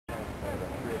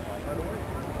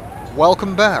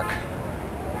Welcome back.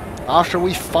 After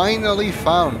we finally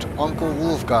found Uncle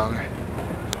Wolfgang,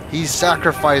 he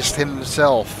sacrificed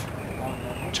himself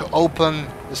to open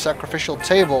the sacrificial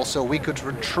table so we could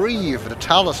retrieve the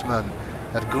talisman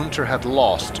that Gunther had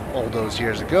lost all those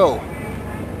years ago.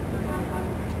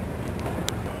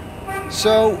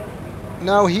 So,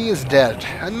 now he is dead,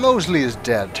 and Mosley is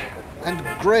dead, and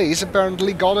Grace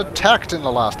apparently got attacked in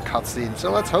the last cutscene,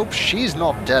 so let's hope she's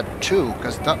not dead too,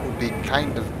 because that would be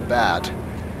kind of bad.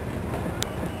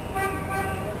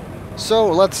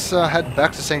 So let's head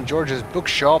back to St. George's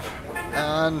bookshop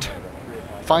and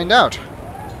find out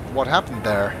what happened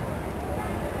there.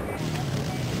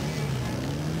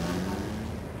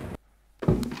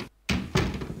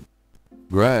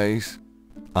 Grace,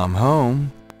 I'm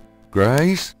home.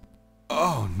 Grace?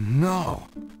 Oh no!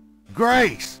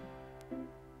 Grace!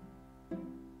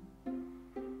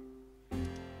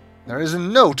 There is a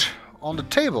note on the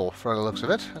table, for the looks of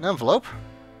it, an envelope.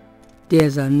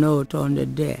 There's a note on the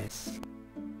desk.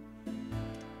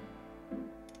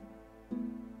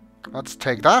 Let's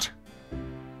take that.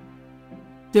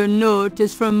 The note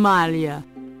is from Malia.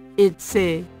 It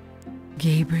says,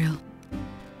 Gabriel,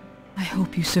 I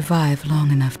hope you survive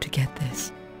long enough to get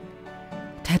this.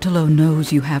 Tetelo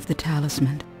knows you have the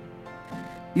talisman.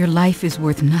 Your life is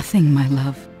worth nothing, my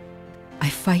love. I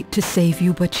fight to save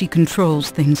you, but she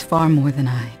controls things far more than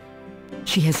I.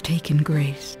 She has taken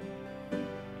Grace.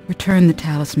 Return the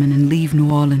talisman and leave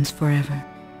New Orleans forever.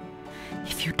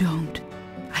 If you don't,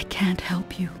 I can't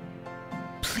help you.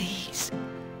 Please.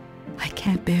 I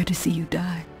can't bear to see you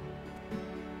die.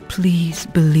 Please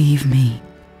believe me.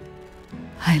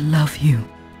 I love you,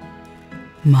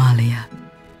 Malia.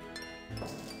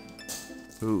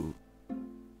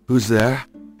 Who's there?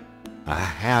 I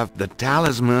have the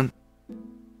talisman.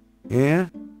 Yeah?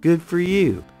 Good for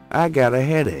you. I got a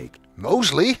headache.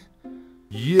 Mosley?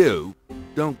 You?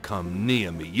 Don't come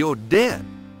near me. You're dead.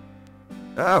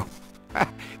 Oh,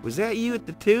 was that you at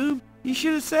the tube? You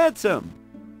should have said something.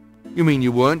 You mean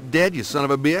you weren't dead, you son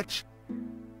of a bitch?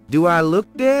 Do I look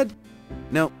dead?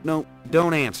 No,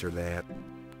 don't answer that.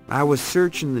 I was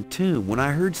searching the tomb. When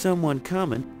I heard someone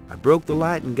coming, I broke the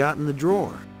light and got in the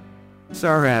drawer.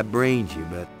 Sorry I brained you,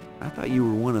 but I thought you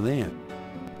were one of them.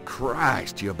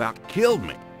 Christ, you about killed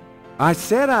me. I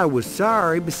said I was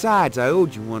sorry. Besides, I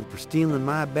owed you one for stealing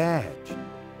my badge.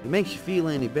 If it makes you feel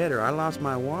any better, I lost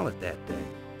my wallet that day.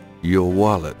 Your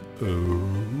wallet?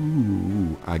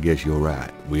 Oh, I guess you're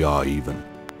right. We are even.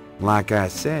 Like I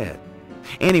said.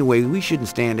 Anyway, we shouldn't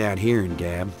stand out here and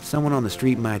gab. Someone on the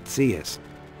street might see us.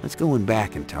 Let's go in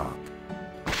back and talk.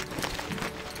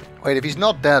 Wait, if he's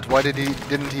not dead, why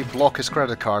didn't he block his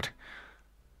credit card?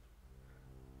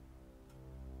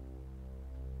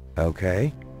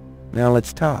 Okay. Now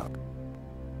let's talk.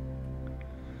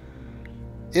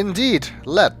 Indeed,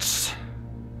 let's.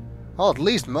 Well, at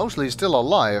least Mosley's still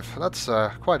alive. That's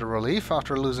quite a relief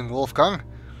after losing Wolfgang.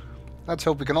 Let's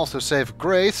hope we can also save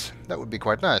Grace. That would be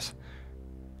quite nice.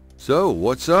 So,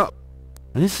 what's up?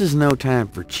 This is no time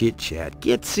for chit-chat.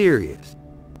 Get serious.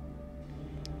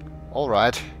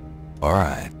 Alright.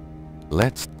 Alright,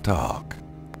 let's talk.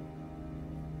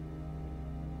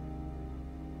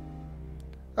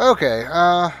 Okay,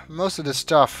 most of this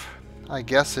stuff, I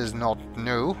guess, is not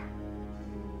new.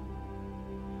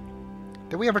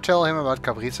 Did we ever tell him about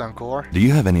Caprice encore? Do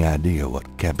you have any idea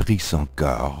what Caprice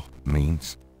encore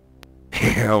means?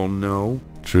 Hell no.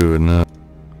 True enough.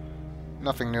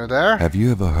 Nothing new there. Have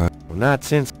you ever heard? Well, not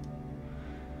since...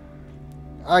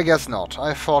 I guess not.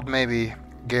 I thought maybe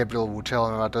Gabriel would tell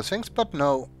him about those things, but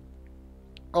no.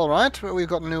 Alright, well, we've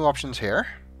got new options here.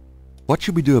 What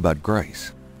should we do about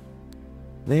Grace?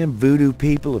 Them voodoo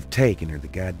people have taken her, the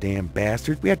goddamn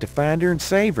bastards. We have to find her and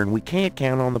save her, and we can't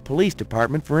count on the police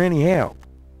department for any help.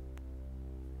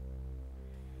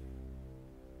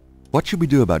 What should we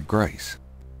do about Grace?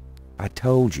 I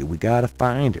told you, we gotta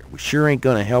find her. We sure ain't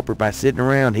gonna help her by sitting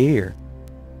around here.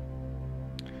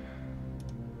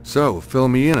 So, fill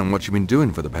me in on what you've been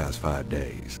doing for the past 5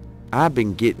 days. I've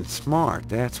been getting smart,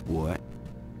 that's what.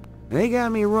 They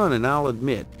got me running, I'll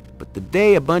admit. But the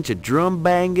day a bunch of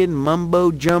drum-banging,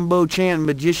 mumbo-jumbo chanting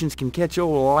magicians can catch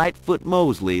old Lightfoot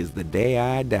Mosley is the day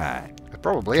I die. It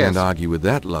probably Can't is. argue with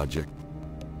that logic.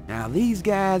 Now these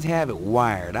guys have it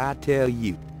wired, I tell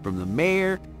you. From the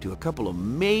mayor to a couple of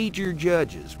major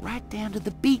judges, right down to the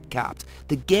beat cops.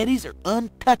 The Gettys are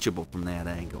untouchable from that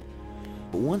angle.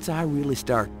 But once I really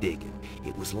start digging,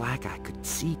 it was like I could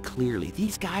see clearly.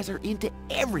 These guys are into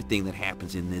everything that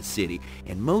happens in this city,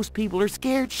 and most people are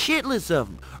scared shitless of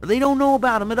them, or they don't know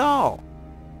about them at all.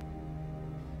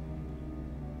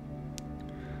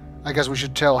 I guess we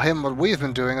should tell him what we've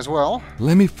been doing as well.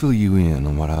 Let me fill you in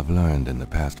on what I've learned in the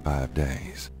past 5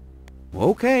 days.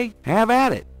 Okay, have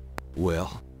at it.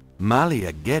 Well,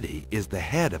 Malia Getty is the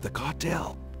head of the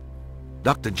cartel.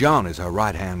 Dr. John is her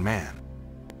right-hand man.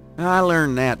 I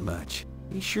learned that much.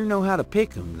 You sure know how to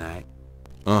pick 'em, Knight.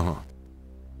 Uh-huh.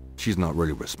 She's not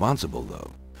really responsible,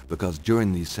 though, because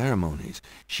during these ceremonies,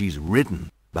 she's ridden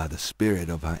by the spirit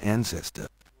of her ancestor,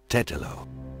 Tetelo.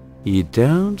 You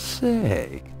don't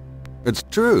say. It's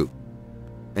true.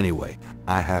 Anyway,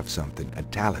 I have something, a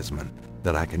talisman,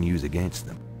 that I can use against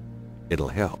them. It'll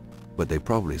help, but they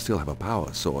probably still have a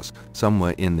power source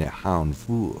somewhere in their Hound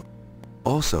Four.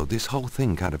 Also, this whole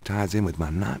thing kind of ties in with my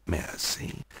nightmares,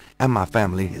 see? And my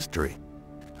family history.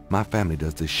 My family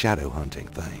does this shadow hunting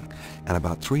thing, and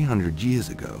about 300 years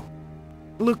ago...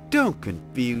 Look, don't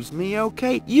confuse me,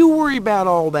 okay? You worry about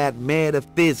all that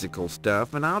metaphysical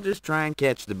stuff, and I'll just try and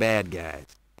catch the bad guys.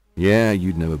 Yeah,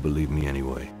 you'd never believe me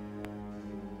anyway.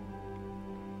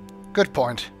 Good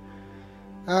point.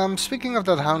 Speaking of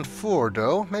that Hound 4,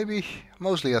 though, maybe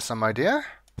Mosley has some idea?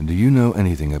 Do you know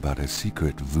anything about a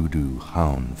secret voodoo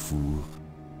Hound Four?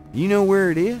 You know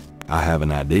where it is? I have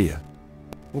an idea.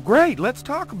 Well, great. Let's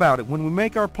talk about it when we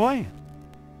make our plan.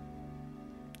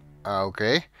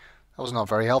 Okay. That was not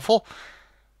very helpful.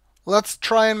 Let's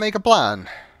try and make a plan.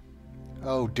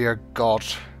 Oh dear God.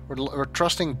 We're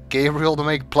trusting Gabriel to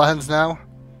make plans now?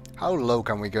 How low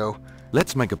can we go?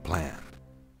 Let's make a plan.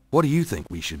 What do you think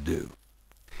we should do?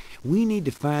 We need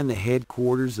to find the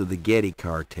headquarters of the Getty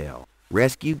cartel,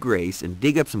 rescue Grace, and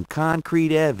dig up some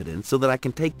concrete evidence so that I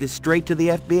can take this straight to the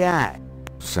FBI.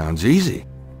 Sounds easy.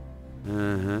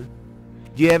 Uh-huh.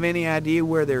 Do you have any idea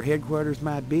where their headquarters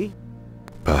might be?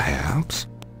 Perhaps.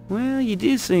 Well, you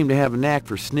do seem to have a knack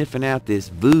for sniffing out this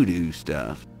voodoo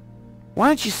stuff. Why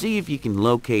don't you see if you can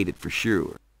locate it for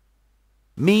sure?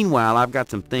 Meanwhile, I've got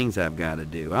some things I've got to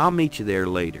do. I'll meet you there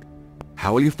later.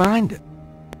 How will you find it?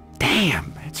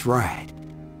 Damn, that's right.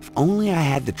 If only I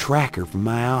had the tracker from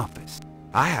my office.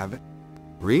 I have it.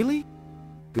 Really?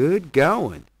 Good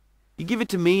going. You give it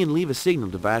to me and leave a signal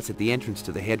device at the entrance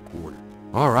to the headquarters.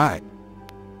 All right.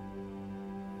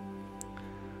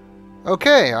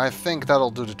 Okay, I think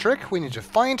that'll do the trick. We need to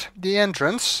find the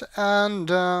entrance and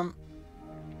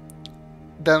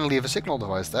then leave a signal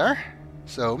device there,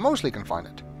 so Mosley can find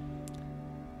it.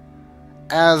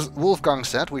 As Wolfgang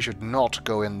said, we should not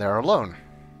go in there alone.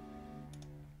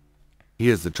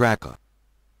 Here's the tracker.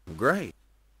 Great.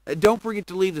 Don't forget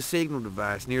to leave the signal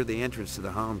device near the entrance to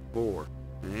the Hound 4.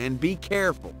 And be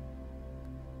careful.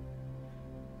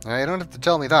 You don't have to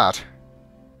tell me that.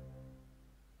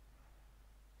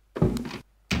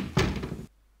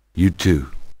 You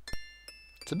too.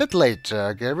 It's a bit late,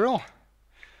 Gabriel.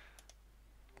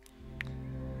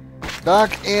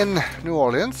 Back in New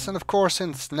Orleans, and of course,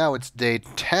 since now it's day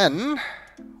 10,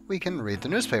 we can read the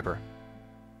newspaper.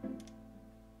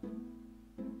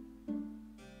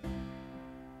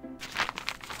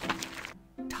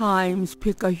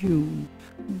 Times-Picayune,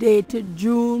 dated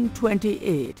June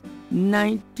 28,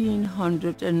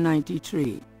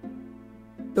 1993.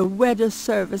 The Weather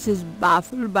Service is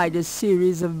baffled by the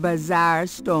series of bizarre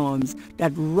storms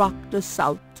that rocked the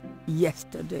South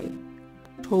yesterday.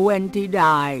 20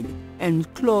 died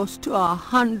and close to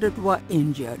 100 were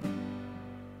injured.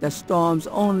 The storms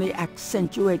only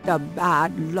accentuate the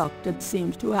bad luck that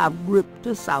seems to have gripped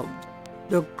the South.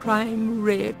 The crime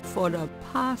rate for the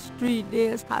past 3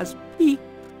 days has peaked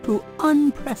to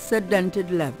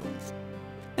unprecedented levels.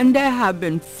 And there have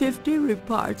been 50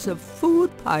 reports of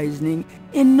food poisoning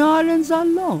in New Orleans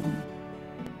alone.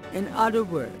 In other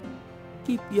words,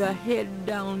 keep your head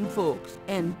down, folks,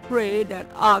 and pray that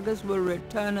August will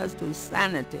return us to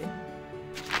sanity.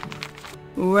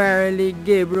 Warily,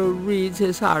 Gabriel reads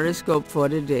his horoscope for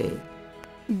the day.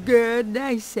 Gird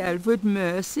thyself with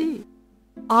mercy.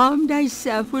 Arm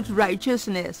thyself with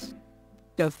righteousness.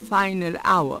 The final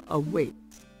hour awaits.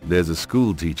 There's a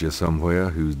school teacher somewhere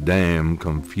who's damn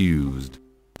confused.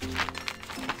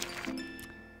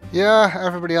 Yeah,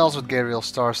 everybody else with Gabriel's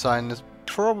star sign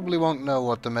probably won't know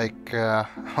what to make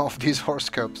of these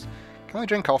horoscopes. Can we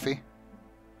drink coffee?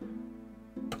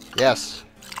 Yes.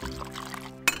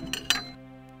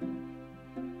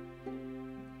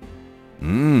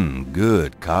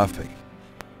 Good coffee.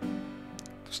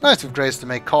 It's nice of Grace to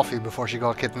make coffee before she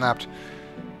got kidnapped.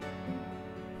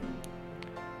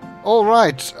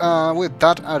 Alright, with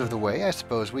that out of the way, I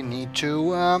suppose we need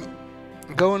to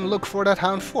go and look for that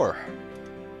Hound 4.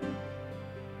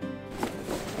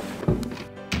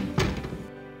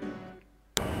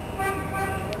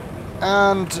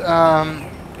 And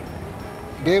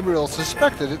Gabriel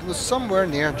suspected it was somewhere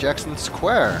near Jackson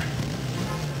Square.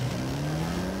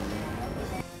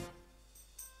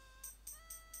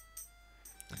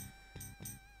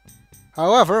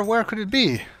 However, where could it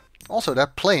be? Also,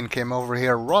 that plane came over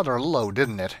here rather low,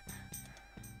 didn't it?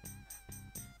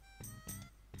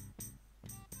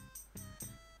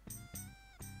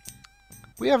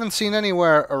 We haven't seen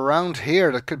anywhere around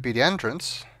here that could be the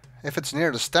entrance. If it's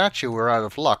near the statue, we're out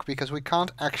of luck, because we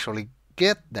can't actually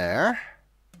get there.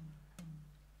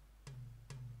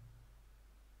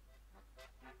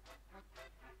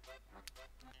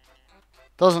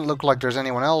 Doesn't look like there's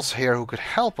anyone else here who could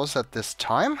help us at this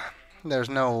time. There's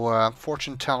no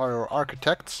fortune teller or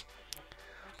architects.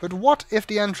 But what if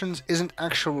the entrance isn't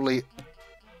actually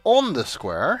on the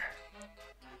square?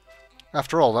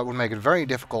 After all, that would make it very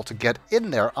difficult to get in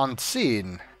there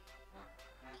unseen.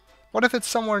 What if it's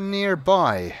somewhere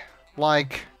nearby,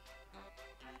 like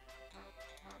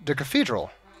the cathedral?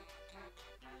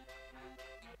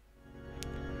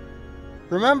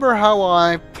 Remember how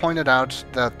I pointed out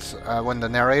that when the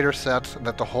narrator said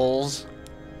that the holes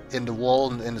in the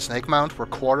wall in the snake mount were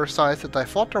quarter-sized, that I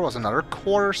thought there was another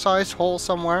quarter-sized hole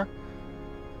somewhere?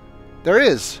 There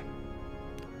is!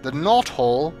 The knot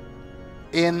hole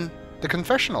in the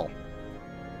confessional.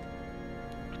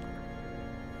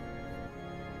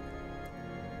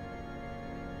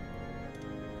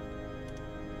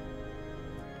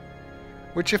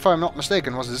 Which, if I'm not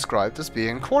mistaken, was described as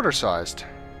being quarter-sized.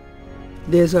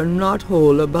 There's a knot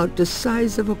hole about the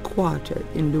size of a quarter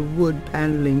in the wood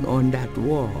paneling on that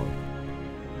wall.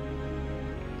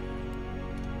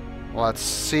 Let's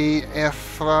see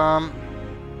if the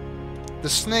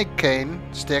snake cane,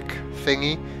 stick,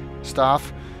 thingy,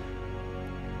 staff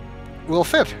will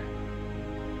fit.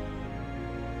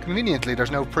 Conveniently, there's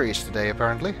no priest today,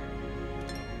 apparently.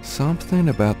 Something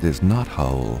about this knot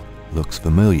hole looks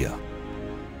familiar.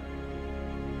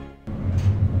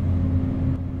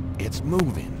 It's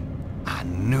moving. I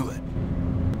knew it.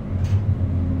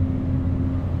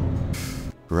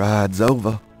 Ride's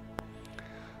over.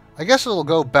 I guess it'll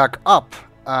go back up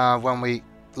when we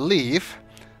leave,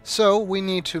 so we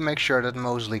need to make sure that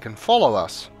Mosley can follow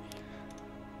us.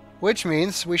 Which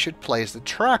means we should place the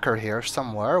tracker here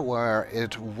somewhere where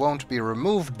it won't be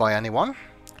removed by anyone,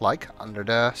 like under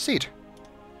the seat.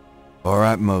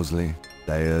 Alright, Mosley.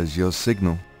 There's your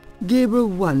signal. Gabriel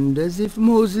wonders if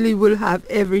Mosley will have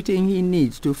everything he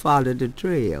needs to follow the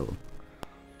trail.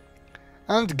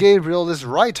 And Gabriel is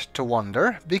right to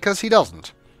wonder, because he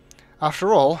doesn't.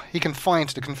 After all, he can find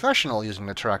the confessional using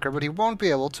the tracker, but he won't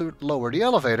be able to lower the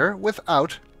elevator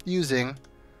without using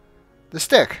the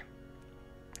stick.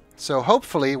 So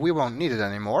hopefully we won't need it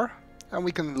anymore, and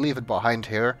we can leave it behind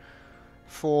here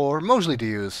for Mosley to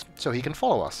use, so he can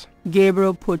follow us.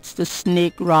 Gabriel puts the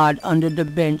snake rod under the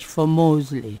bench for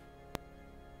Mosley.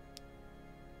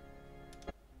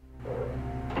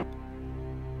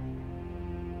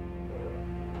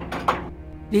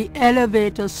 The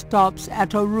elevator stops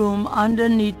at a room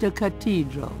underneath the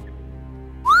cathedral.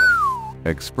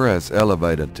 Express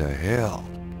elevator to hell.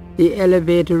 The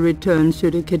elevator returns to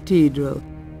the cathedral.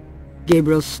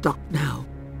 Gabriel's stuck now.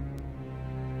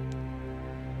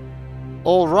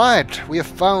 Alright, we have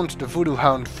found the Voodoo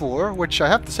Hound 4, which I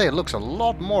have to say looks a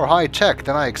lot more high-tech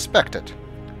than I expected.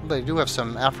 They do have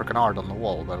some African art on the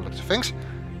wall by the looks of things.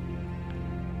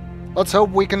 Let's hope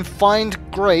we can find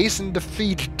Grace and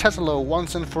defeat Tetelo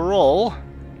once and for all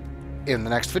in the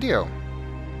next video.